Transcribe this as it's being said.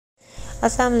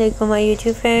Assalamu alaikum my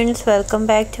YouTube friends, welcome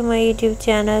back to my YouTube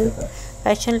channel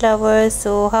Fashion Lovers.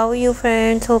 So how are you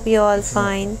friends? Hope you all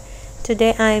fine.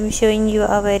 Today I am showing you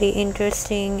a very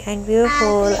interesting and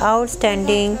beautiful,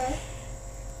 outstanding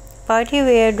party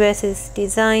wear dresses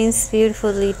designs,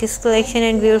 beautiful latest collection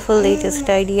and beautiful latest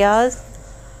ideas.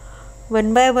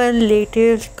 One by one,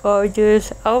 latest,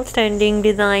 gorgeous, outstanding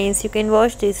designs. You can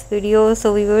watch this video.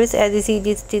 So viewers, as you see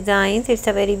these designs, it's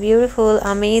a very beautiful,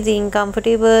 amazing,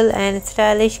 comfortable and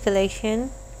stylish collection.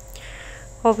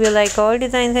 Hope you like all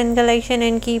designs and collection,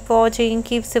 and keep watching,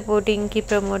 keep supporting, keep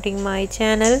promoting my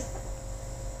channel.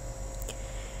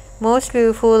 Most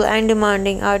beautiful and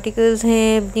demanding articles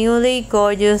हैं, newly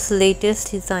gorgeous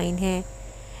latest design है.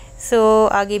 सो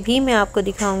आगे भी मैं आपको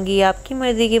दिखाऊंगी आपकी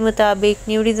मर्ज़ी के मुताबिक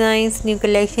new designs, new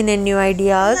collection and new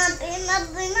ideas.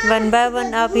 One by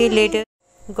one आप ये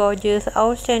लेटेस्ट गॉर्जियस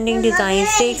आउटस्टैंडिंग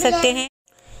डिज़ाइंस देख सकते हैं.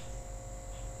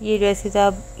 ये ड्रेसेस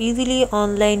आप इजीली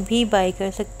ऑनलाइन भी बाई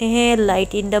कर सकते हैं.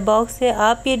 लाइट इन द बॉक्स से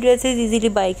आप ये ड्रेसेस इजीली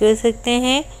बाई कर सकते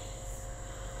हैं.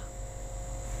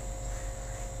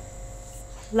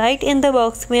 लाइट इन द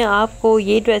बॉक्स में आपको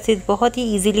ये ड्रेसेस बहुत ही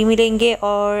इजीली मिलेंगे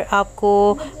और आपको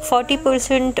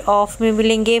 40% ऑफ में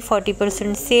मिलेंगे,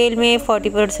 40% सेल में,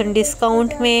 40%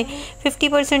 डिस्काउंट में,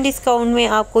 50% डिस्काउंट में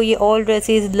आपको ये all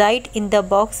dresses light in the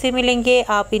box से मिलेंगे.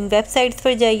 आप इन वेबसाइट्स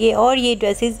पर जाइए और ये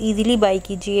ड्रेसेस इजीली बाई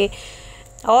कीजिए.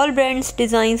 ऑल ब्रांड्स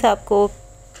डिज़ाइंस आपको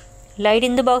लाइट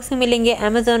इन द बॉक्स में मिलेंगे.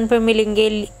 अमेज़ॉन पर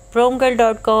मिलेंगे,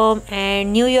 promgirl.com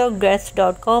एंड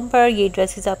newyorkdress.com पर ये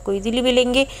ड्रेसेस आपको इजीली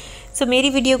मिलेंगे. सो मेरी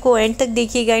वीडियो को एंड तक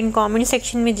देखिएगा. इन कमेंट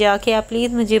सेक्शन में जाके आप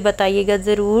प्लीज़ मुझे बताइएगा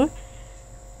ज़रूर,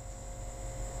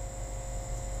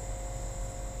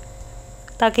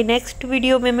 ताकि नेक्स्ट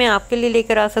वीडियो में मैं आपके लिए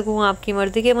लेकर आ सकूँ आपकी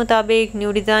मर्ज़ी के मुताबिक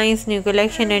new designs, new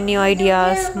collection and new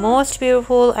ideas. Most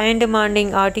beautiful and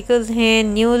demanding articles हैं,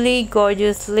 न्यूली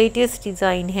गॉर्जियस लेटेस्ट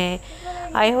डिज़ाइन हैं.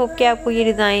 आई होप कि आपको ये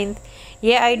डिज़ाइन,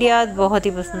 ये आइडियाज़ बहुत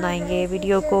ही पसंद आएंगे.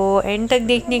 वीडियो को एंड तक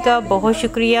देखने का बहुत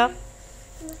शुक्रिया.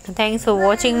 Thanks for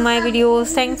watching my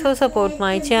videos, thanks for support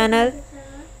my channel.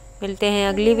 मिलते हैं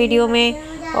अगली वीडियो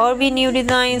में और भी new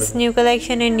designs, new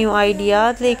collection and new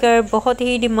ideas लेकर. बहुत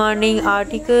ही डिमांडिंग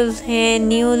आर्टिकल्स हैं,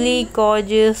 newly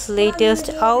gorgeous latest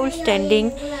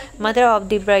outstanding mother of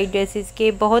the bride dresses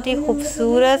के बहुत ही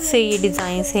खूबसूरत से ये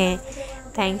डिज़ाइंस हैं.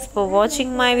 Thanks for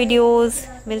watching my videos.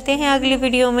 मिलते हैं अगली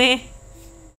वीडियो में.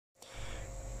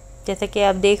 जैसा कि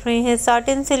आप देख रहे हैं,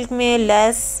 साटिन सिल्क में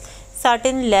लेस,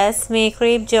 साटिन लेस में,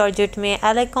 क्रेप जॉर्जेट में,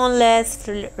 एलेकॉन less,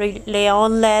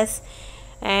 लेऑन less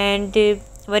and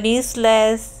वनीस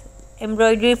less,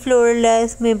 embroidery floral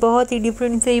less में बहुत ही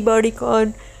डिफरेंट से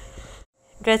बॉडीकॉन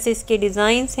ड्रेसेस के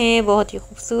डिज़ाइंस हैं. बहुत ही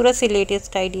खूबसूरत से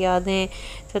लेटेस्ट आइडियाज़ हैं.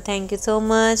 तो थैंक यू सो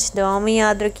मच. दुआ में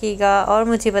याद रखिएगा और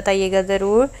मुझे बताइएगा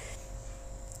ज़रूर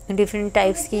डिफरेंट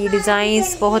टाइप्स की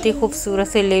डिज़ाइंस, बहुत ही खूबसूरत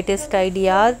से लेटेस्ट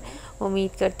आइडियाज़. उम्मीद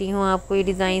करती हूँ आपको ये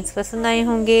डिज़ाइंस पसंद आए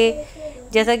होंगे.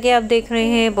 जैसा कि आप देख रहे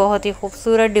हैं, बहुत ही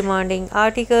खूबसूरत demanding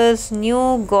articles, new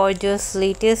gorgeous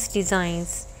latest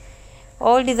designs.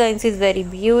 All designs is very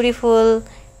beautiful,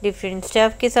 different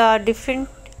step के साथ, डिफरेंट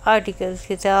आर्टिकल्स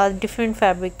के साथ, डिफरेंट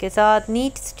फैब्रिक के साथ,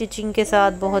 नीट स्टिचिंग के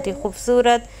साथ बहुत ही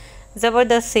खूबसूरत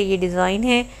ज़बरदस्त से ये डिज़ाइन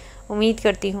है. उम्मीद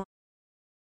करती हूँ